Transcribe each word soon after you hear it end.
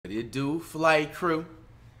you do, flight crew?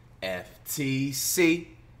 FTC.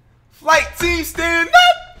 Flight team stand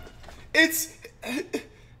up! It's...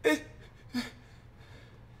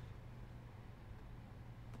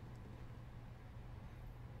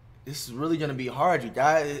 This is really gonna be hard, you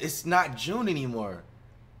guys. It's not June anymore.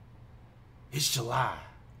 It's July.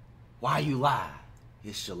 Why you lie?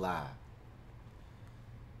 It's July.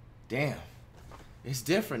 Damn. It's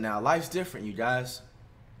different now. Life's different, you guys.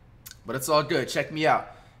 But it's all good. Check me out.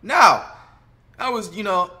 Now, I was, you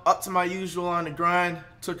know, up to my usual on the grind.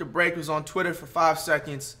 Took a break. Was on Twitter for 5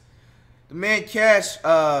 seconds. The man Cash,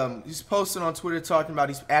 he's posting on Twitter talking about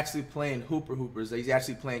he's actually playing Hoopers. He's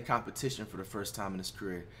actually playing competition for the first time in his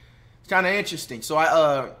career. It's kind of interesting. So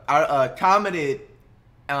I commented,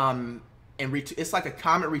 and it's like a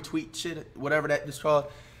comment retweet shit, whatever that is called.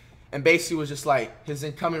 And basically was just like, his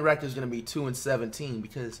incoming record is going to be 2-17.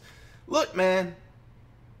 Because, look, man,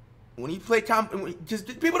 when you play because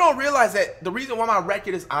people don't realize that the reason why my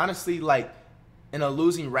record is honestly like in a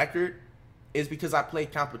losing record is because I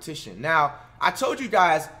played competition. Now, I told you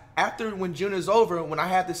guys, after when June is over, when I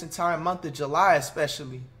have this entire month of July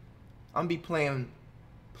especially, I'm going to be playing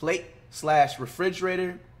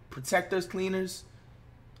plate/refrigerator, protectors, cleaners,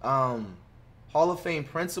 Hall of Fame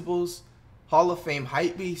principals, Hall of Fame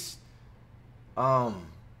hype beast,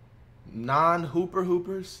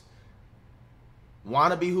 non-hoopers,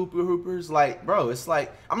 wannabe hoopers. Like, bro, it's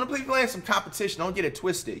like, I'm gonna be playing some competition. Don't get it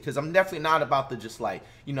twisted, because I'm definitely not about to just like,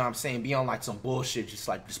 you know what I'm saying, be on like some bullshit, just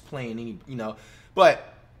playing any, you know.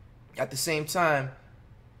 But at the same time,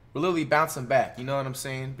 we're literally bouncing back, you know what I'm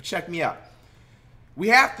saying? But check me out. We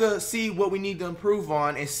have to see what we need to improve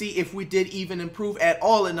on and see if we did even improve at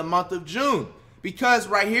all in the month of June. Because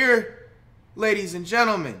right here, ladies and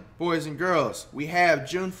gentlemen, boys and girls, we have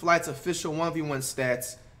June Flight's official 1v1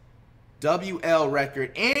 stats, WL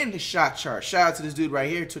record, and the shot chart. Shout out to this dude right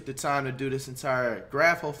here. Took the time to do this entire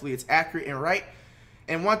graph. Hopefully it's accurate and right.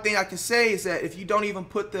 And one thing I can say is that if you don't even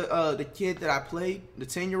put the kid that I played, the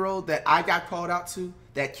 10-year-old that I got called out to,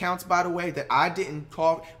 that counts, by the way, that I didn't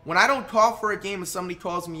call. When I don't call for a game and somebody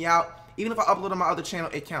calls me out, even if I upload on my other channel,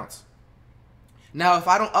 it counts. Now, if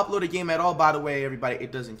I don't upload a game at all, by the way, everybody,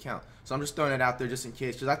 it doesn't count. So I'm just throwing it out there just in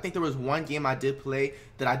case. Because I think there was one game I did play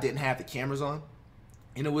that I didn't have the cameras on.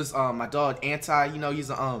 And it was my dog, Anti. You know, he's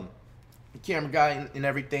a camera guy and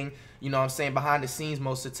everything. You know what I'm saying? Behind the scenes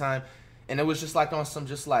most of the time. And it was just like on some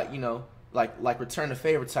just like, you know, like return the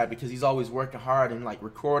favor type, because he's always working hard and like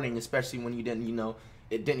recording, especially when you didn't, you know,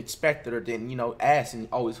 didn't expect it or didn't, you know, ask, and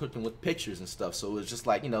always hooking with pictures and stuff. So it was just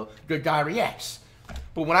like, you know, good guy reacts.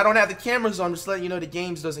 But when I don't have the cameras on, I'm just letting you know the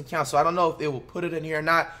games doesn't count. So I don't know if they will put it in here or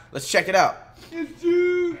not. Let's check it out. It's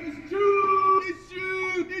June! It's June! It's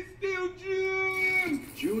June! It's still June!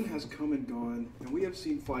 June has come and gone, and we have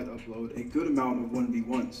seen Flight upload a good amount of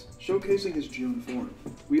 1v1s, showcasing his June form.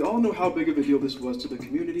 We all know how big of a deal this was to the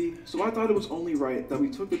community, so I thought it was only right that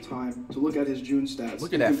we took the time to look at his June stats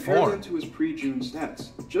and compare them to his pre-June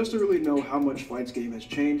stats, just to really know how much Flight's game has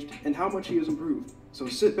changed and how much he has improved. So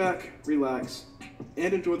sit back, relax,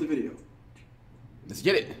 and enjoy the video. Let's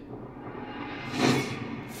get it.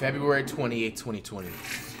 February 28, 2020.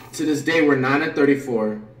 To this day, we're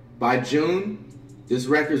 9-34. By June, this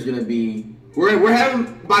record's gonna be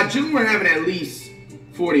by June we're having at least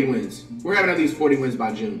 40 wins. We're having at least 40 wins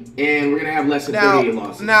by June, and we're gonna have less than 38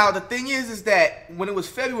 losses. Now the thing is that when it was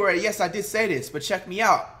February, yes, I did say this, but check me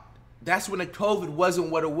out. That's when the COVID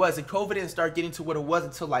wasn't what it was, and COVID didn't start getting to what it was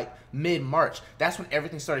until like mid-March. That's when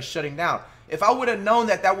everything started shutting down. If I would have known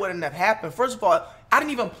that that wouldn't have happened, first of all, I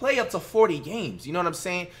didn't even play up to 40 games. You know what I'm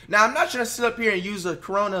saying? Now, I'm not trying to sit up here and use the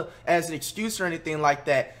corona as an excuse or anything like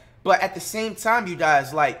that. But at the same time, you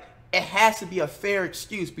guys, like, it has to be a fair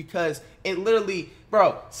excuse, because it literally,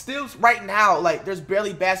 bro, still right now, like, there's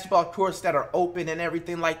barely basketball courts that are open and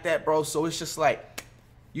everything like that, bro. So it's just like,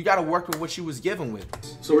 you got to work with what you was given with.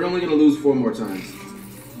 So we're only going to lose 4 more times.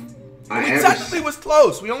 We technically was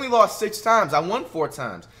close. We only lost 6 times. I won 4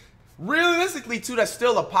 times. Realistically, too, that's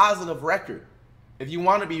still a positive record. If you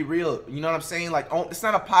want to be real, you know what I'm saying? Like, it's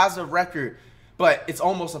not a positive record, but it's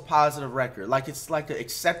almost a positive record. Like, it's like an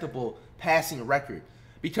acceptable passing record.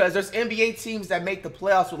 Because there's NBA teams that make the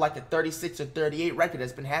playoffs with like a 36 or 38 record.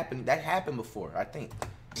 That's been happening. That happened before, I think.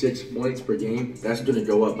 6 points per game, that's going to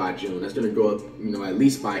go up by June. That's going to go up, you know, at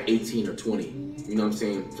least by 18 or 20. You know what I'm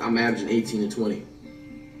saying? I'm averaging 18 and 20.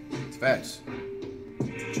 It's facts.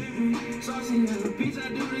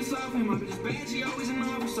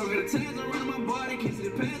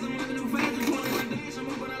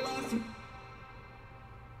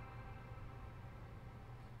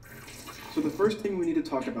 So the first thing we need to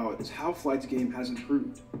talk about is how Flight's game has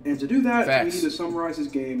improved. And to do that, Facts. we need to summarize his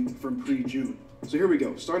game from pre-June. So here we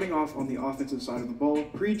go. Starting off on the offensive side of the ball,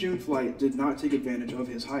 pre-June Flight did not take advantage of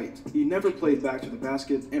his height. He never played back to the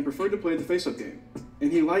basket and preferred to play the face-up game.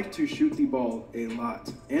 And he liked to shoot the ball a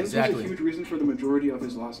lot. And this was a huge reason for the majority of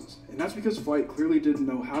his losses. And that's because Flight clearly didn't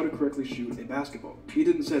know how to correctly shoot a basketball. He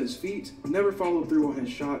didn't set his feet, never followed through on his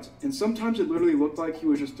shot, and sometimes it literally looked like he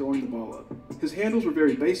was just throwing the ball up. His handles were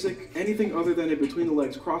very basic. Anything other than a between the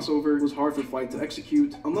legs crossover was hard for Flight to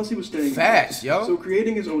execute unless he was staying Facts, yo. So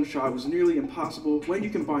creating his own shot was nearly impossible when you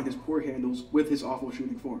combine his poor handles with his awful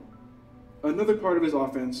shooting form. Another part of his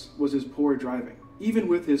offense was his poor driving. Even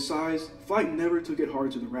with his size, Flight never took it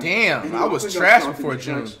hard to the rack. Damn, I was trash before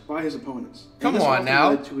June. By his opponents. Come on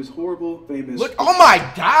now. Led to his horrible, famous. Look, oh my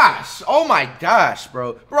gosh,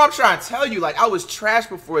 bro. Bro, I'm trying to tell you, like, I was trash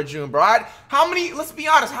before June, bro. Let's be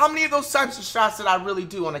honest, how many of those types of shots did I really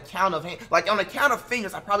do on account of, like, on account of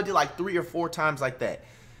fingers, I probably did like 3 or 4 times like that.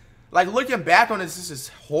 Like, looking back on this is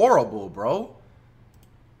horrible, bro.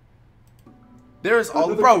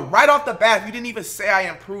 Bro, right off the bat, you didn't even say I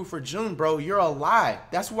improved for June, bro. You're a lie.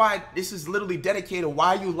 That's why this is literally dedicated.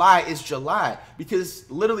 Why you lie is July. Because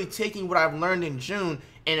literally taking what I've learned in June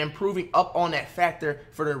and improving up on that factor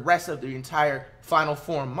for the rest of the entire final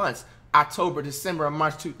 4 months. October, December, and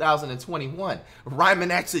March 2021. Rhyming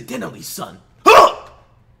accidentally, son.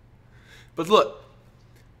 But look,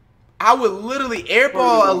 I would literally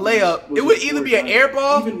airball a layup. It would either be an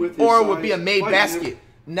airball or it would be a made basket.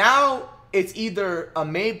 Now it's either a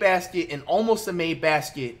made basket and almost a made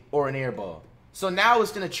basket or an air ball. So now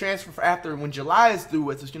it's going to transfer after when July is through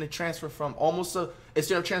with, it's going to transfer from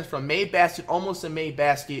made basket, almost a made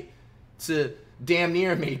basket to damn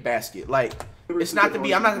near a made basket. Like, it's not going to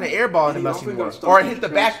be, I'm not going to air ball in the anymore or hit the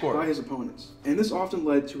backboard. By his opponents. And this often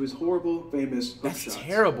led to his horrible, famous hook That's shots.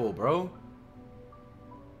 terrible, bro.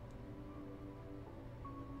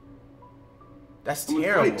 That's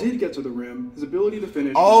terrible. When Flight did get to the rim, his ability to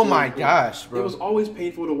finish. Oh my gosh, bro. It was always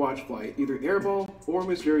painful to watch Flight either airball or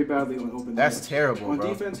miss very badly on open. That's terrible, on bro.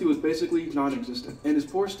 On defense, he was basically non-existent, and his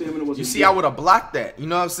poor stamina was. You see, I would have blocked that. You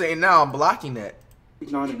know what I'm saying? Now I'm blocking that.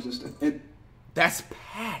 Non-existent, and that's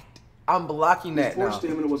packed. I'm blocking that now. His poor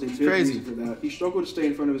stamina was a big reason for that. He struggled to stay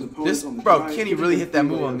in front of his opponents on the bro, drive. Kenny really hit that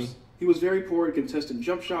move on me. He was very poor at contesting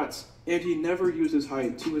jump shots, and he never used his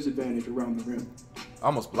height to his advantage around the rim. I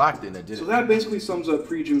almost blocked it and I did it. So that basically sums up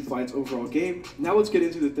pre-June Flight's overall game. Now let's get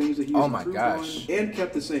into the things that he has improved on and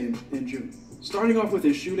kept the same in June. Starting off with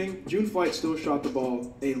his shooting, June Flight still shot the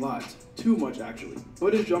ball a lot. Too much, actually.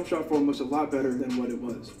 But his jump shot form was a lot better than what it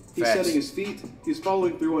was. He's setting his feet, he's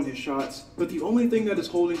following through on his shots, but the only thing that is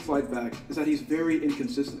holding Flight back is that he's very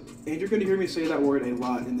inconsistent. And you're going to hear me say that word a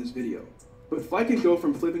lot in this video. But Flight can go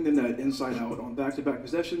from flipping the net inside out on back-to-back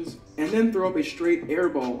possessions, and then throw up a straight air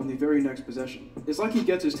ball on the very next possession. It's like he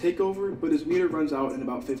gets his takeover, but his meter runs out in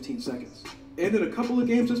about 15 seconds. And in a couple of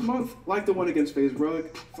games this month, like the one against FaZe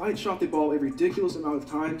Rug, Flight shot the ball a ridiculous amount of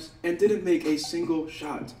times, and didn't make a single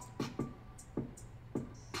shot.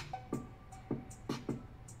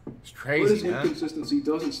 It's crazy, but his inconsistency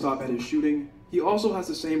doesn't stop at his shooting. He also has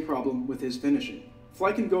the same problem with his finishing.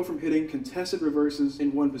 Flight can go from hitting contested reverses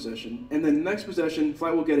in one possession, and then the next possession,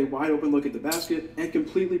 Flight will get a wide open look at the basket and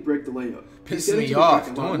completely break the layup. Pissing me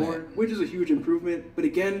off doing that. Which is a huge improvement, but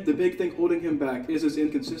again, the big thing holding him back is his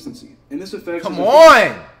inconsistency. And this affects Come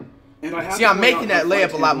on! And I have See, I'm making that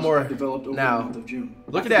layup a lot more now. Of June.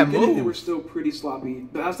 Look at that move. They were still pretty sloppy,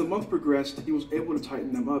 but as the month progressed, he was able to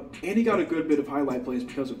tighten them up, and he got a good bit of highlight plays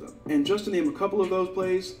because of them. And just to name a couple of those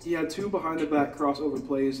plays, he had 2 behind-the-back crossover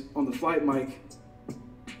plays on the Flight mic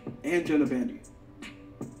and Jenna Bandy.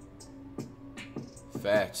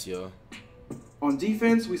 Facts, yo. On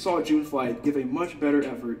defense, we saw June Flight give a much better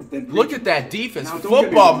effort than. Look at that defense,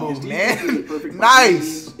 football move, man.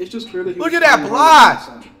 Nice. It's just clear that look at that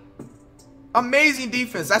block. Amazing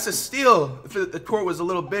defense. That's a steal. If the court was a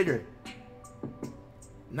little bigger.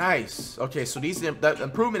 Nice. Okay, so the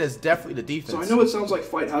improvement is definitely the defense. So I know it sounds like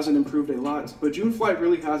Flight hasn't improved a lot, but June Flight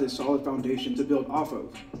really has a solid foundation to build off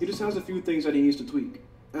of. He just has a few things that he needs to tweak.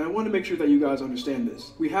 And I want to make sure that you guys understand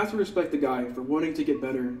this. We have to respect the guy for wanting to get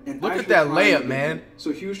better. And look at that layup, man.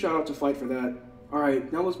 So huge shout out to Flight for that.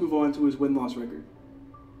 Alright, now let's move on to his win-loss record.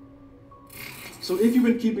 So if you've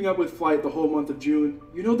been keeping up with Flight the whole month of June,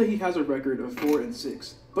 you know that he has a record of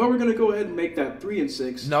 4-6. But we're going to go ahead and make that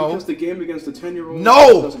 3-6. No. Because the game against the 10-year-old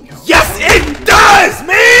doesn't count. Yes, it does,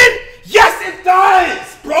 man! Yes, it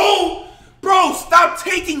does! Bro, stop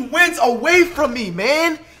taking wins away from me,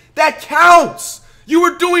 man. That counts. You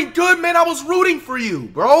were doing good, man. I was rooting for you,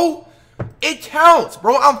 bro. It counts,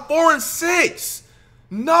 bro. I'm 4-6.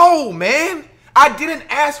 No, man. I didn't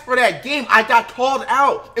ask for that game. I got called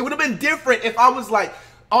out. It would have been different if I was like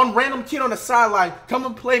on random kid on the sideline, come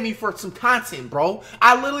and play me for some content, bro.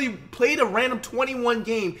 I literally played a random 21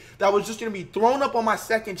 game that was just going to be thrown up on my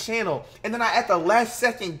second channel. And then I, at the last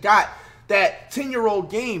second, got that 10-year-old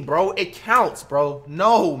game, bro. It counts, bro.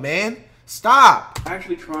 No, man. Stop.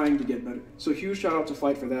 Actually trying to get better. So huge shout out to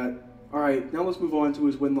Fight for that. Alright, now let's move on to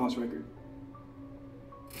his win-loss record.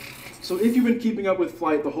 So if you've been keeping up with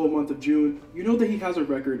Flight the whole month of June, you know that he has a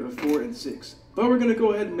record of 4-6. But we're going to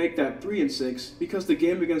go ahead and make that 3-6 because the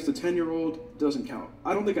game against the 10-year-old doesn't count.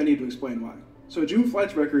 I don't think I need to explain why. So June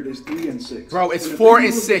Flight's record is 3-6. Bro, it's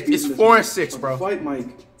 4-6. It's 4-6, bro. Flight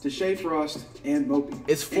Mike, Deshae Frost, and Mopey.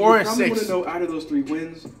 It's 4-6. You probably want to know out of those 3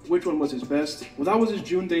 wins, which one was his best? Well, that was his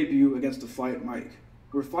June debut against the Flight Mike,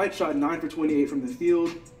 where Flight shot 9 for 28 from the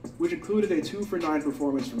field, which included a 2 for 9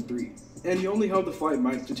 performance from 3. And he only held the Flight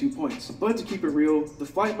Mike to 2 points. But to keep it real, the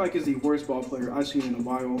Flight Mike is the worst ball player I've seen in a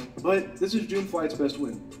while, but this is June Flight's best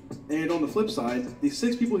win. And on the flip side, the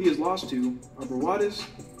 6 people he has lost to are Brawadis,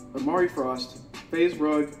 Amari Frost, FaZe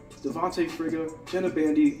Rug, Devontae Frigga, Jenna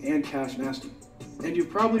Bandy, and Cash Nasty. And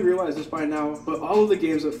you've probably realized this by now, but all of the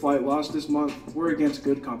games that Flight lost this month were against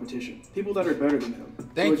good competition. People that are better than him.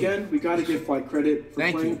 So again, we gotta give Flight credit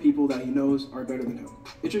for playing people that he knows are better than him.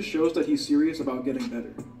 It just shows that he's serious about getting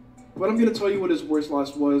better. But I'm going to tell you what his worst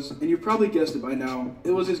loss was, and you've probably guessed it by now.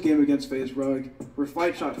 It was his game against FaZe Rug, where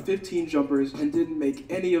Flight shot 15 jumpers and didn't make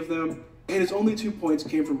any of them, and his only 2 points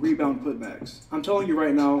came from rebound putbacks. I'm telling you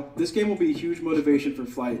right now, this game will be a huge motivation for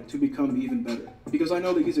Flight to become even better, because I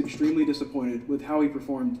know that he's extremely disappointed with how he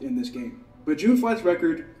performed in this game. But June Flight's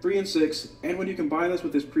record, 3-6, and when you combine this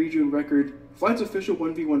with his pre-June record, Flight's official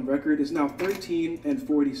 1v1 record is now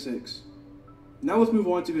 13-46. Now let's move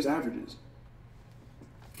on to his averages.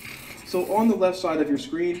 So on the left side of your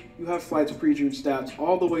screen, you have Flight's pre-June stats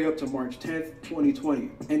all the way up to March 10th,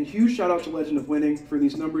 2020. And huge shout out to Legend of Winning for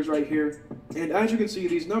these numbers right here. And as you can see,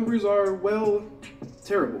 these numbers are, well,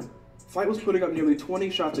 terrible. Flight was putting up nearly 20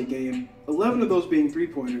 shots a game, 11 of those being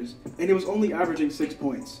 3-pointers, and he was only averaging 6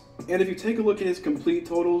 points. And if you take a look at his complete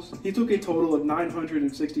totals, he took a total of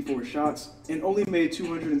 964 shots and only made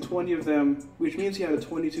 220 of them, which means he had a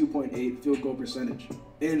 22.8 field goal percentage.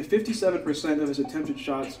 And 57% of his attempted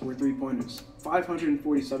shots were 3-pointers,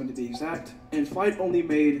 547 to be exact, and Flight only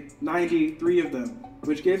made 93 of them,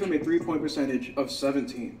 which gave him a 3-point percentage of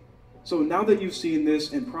 17. So now that you've seen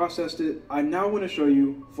this and processed it, I now want to show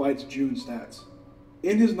you Flight's June stats.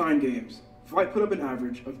 In his 9 games, Flight put up an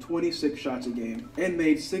average of 26 shots a game and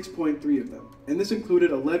made 6.3 of them. And this included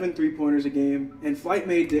 11 3-pointers a game, and Flight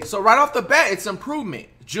made... So right off the bat, it's improvement.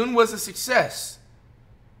 June was a success.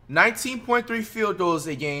 19.3 field goals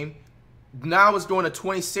a game. Now it's going to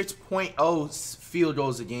 26.0 field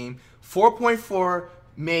goals a game. 4.4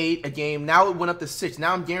 made a game. Now it went up to 6.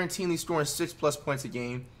 Now I'm guaranteeing scoring 6+ points a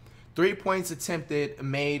game. 3 points attempted,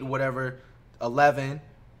 made, whatever, 11.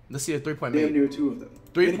 Let's see a 3-point made. Damn near 2 of them.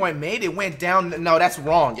 3-point made, it went down. No, that's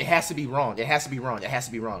wrong. It has to be wrong. It has to be wrong. It has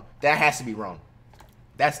to be wrong. That has to be wrong.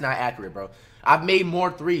 That's not accurate, bro. I've made more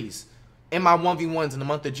 3s in my 1v1s in the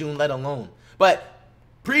month of June, let alone. But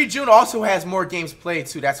pre-June also has more games played,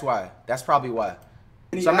 too. That's why. That's probably why.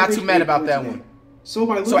 So I'm not too mad about that one.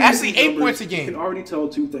 So actually 8 points a game. You can already tell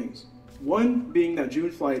 2 things. One being that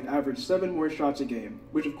June Flight averaged 7 more shots a game,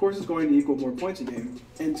 which of course is going to equal more points a game.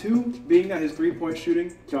 And 2 being that his 3-point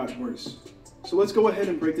shooting got worse. So let's go ahead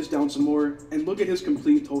and break this down some more and look at his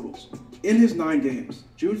complete totals. In his 9 games,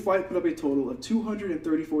 June Flight put up a total of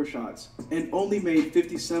 234 shots and only made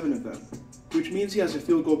 57 of them, which means he has a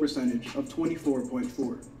field goal percentage of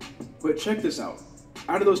 24.4. But check this out.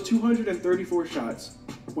 Out of those 234 shots,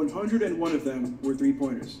 101 of them were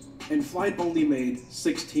 3-pointers, and Flight only made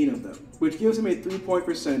 16 of them, which gives him a 3-point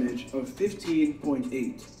percentage of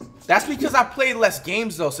 15.8. That's because I played less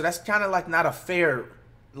games, though, so that's kind of like not a fair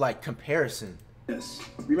comparison. Yes.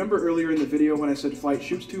 Remember earlier in the video when I said Flight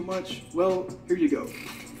shoots too much? Well, here you go.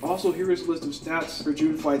 Also, here is a list of stats for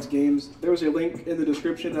June Flight's games. There is a link in the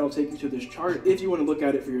description that will take you to this chart if you want to look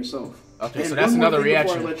at it for yourself. Okay, and so that's another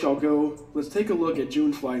reaction. Before I let y'all go, let's take a look at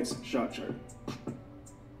June Flight's shot chart.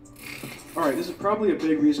 Alright, this is probably a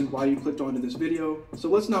big reason why you clicked onto this video, so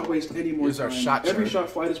let's not waste any more time. Our shot Every chart. shot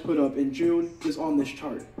Flight has put up in June is on this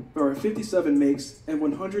chart. There are 57 makes and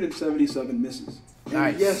 177 misses. And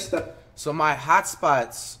nice. Yes, so my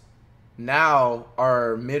hotspots now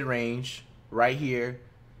are mid-range, right here,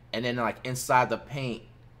 and then like inside the paint,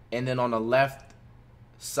 and then on the left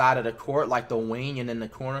side of the court, like the wing and in the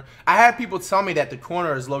corner. I had people tell me that the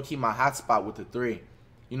corner is low-key my hotspot with the 3.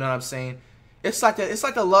 You know what I'm saying? It's like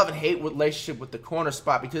a love and hate relationship with the corner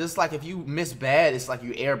spot, because it's like if you miss bad, it's like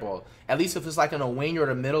you airball. At least if it's like in a wing or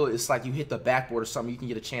the middle, it's like you hit the backboard or something, you can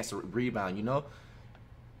get a chance to rebound, you know?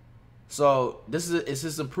 So this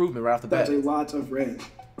is improvement right off the bat. That's a lot of red.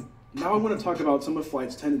 Now I want to talk about some of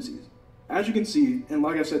Flight's tendencies. As you can see, and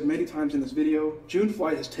like I've said many times in this video, June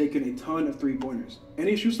Flight has taken a ton of 3-pointers, and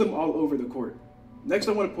he shoots them all over the court. Next,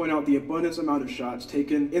 I want to point out the abundance amount of shots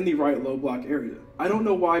taken in the right low block area. I don't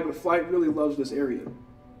know why, but Flight really loves this area.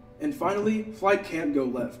 And finally, Flight can't go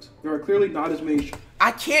left. There are clearly not as many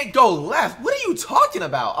I can't go left? What are you talking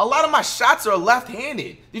about? A lot of my shots are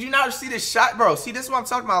left-handed. Did you not see this shot? Bro, see, this is what I'm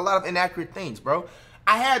talking about, a lot of inaccurate things, bro.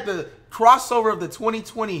 I had the crossover of the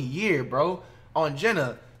 2020 year, bro, on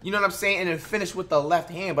Jenna. You know what I'm saying? And then finish with the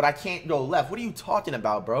left hand, but I can't go left. What are you talking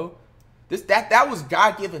about, bro? That was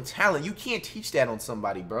God-given talent. You can't teach that on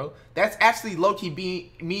somebody, bro. That's actually low-key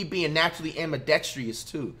me being naturally ambidextrous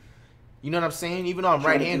too. You know what I'm saying? Even though I'm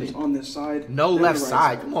right-handed. On this side, no left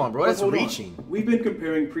side. Come on, bro. That's reaching. We've been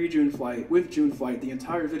comparing pre-June Flight with June Flight the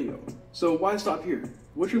entire video. So why stop here?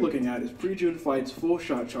 What you're looking at is pre-June Flight's full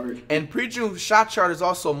shot chart. And pre-June shot chart is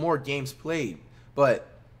also more games played. But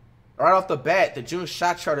right off the bat, the June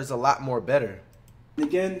shot chart is a lot more better.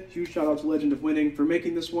 Again, huge shout out to Legend of Winning for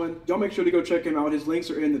making this one. Y'all make sure to go check him out. His links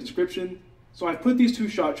are in the description. So I've put these two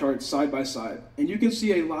shot charts side by side, and you can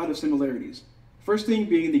see a lot of similarities. First thing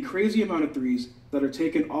being the crazy amount of threes that are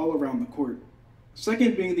taken all around the court.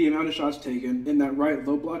 Second being the amount of shots taken in that right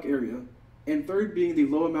low block area. And third being the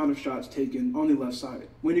low amount of shots taken on the left side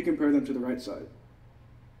when you compare them to the right side.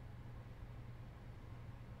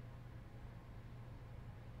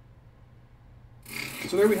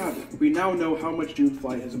 So there we have it. We now know how much June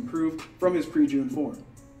Flight has improved from his pre-June form.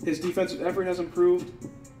 His defensive effort has improved.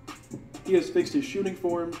 He has fixed his shooting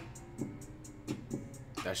form.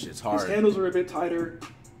 That shit's hard. His handles are a bit tighter.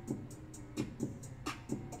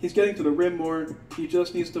 He's getting to the rim more. He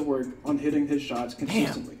just needs to work on hitting his shots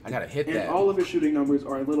consistently. Damn, I gotta hit that. And all of his shooting numbers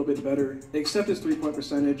are a little bit better, except his 3-point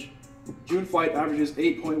percentage. June Flight averages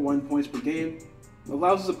 8.1 points per game,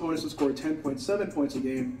 allows his opponents to score 10.7 points a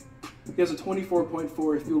game. He has a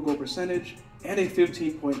 24.4 field goal percentage and a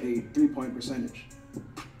 15.8 3-point percentage.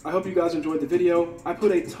 I hope you guys enjoyed the video. I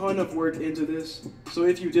put a ton of work into this, so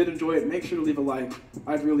if you did enjoy it, make sure to leave a like.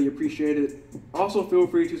 I'd really appreciate it. Also, feel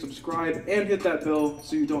free to subscribe and hit that bell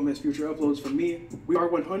so you don't miss future uploads from me. We are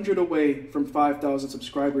 100 away from 5,000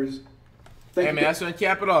 subscribers. Hey man, that's gonna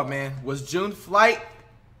cap it off, man. Was June Flight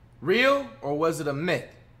real or was it a myth?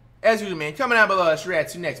 As usual, man, coming out below, let's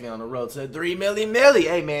react to next, man, on the road to 3 million.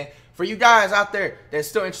 Hey, man, for you guys out there that's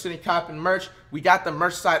still interested in copping merch, we got the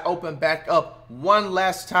merch site open back up one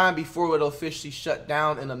last time before it'll officially shut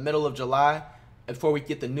down in the middle of July, before we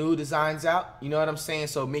get the new designs out. You know what I'm saying?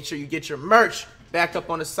 So make sure you get your merch back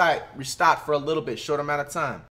up on the site, restocked for a little bit, short amount of time.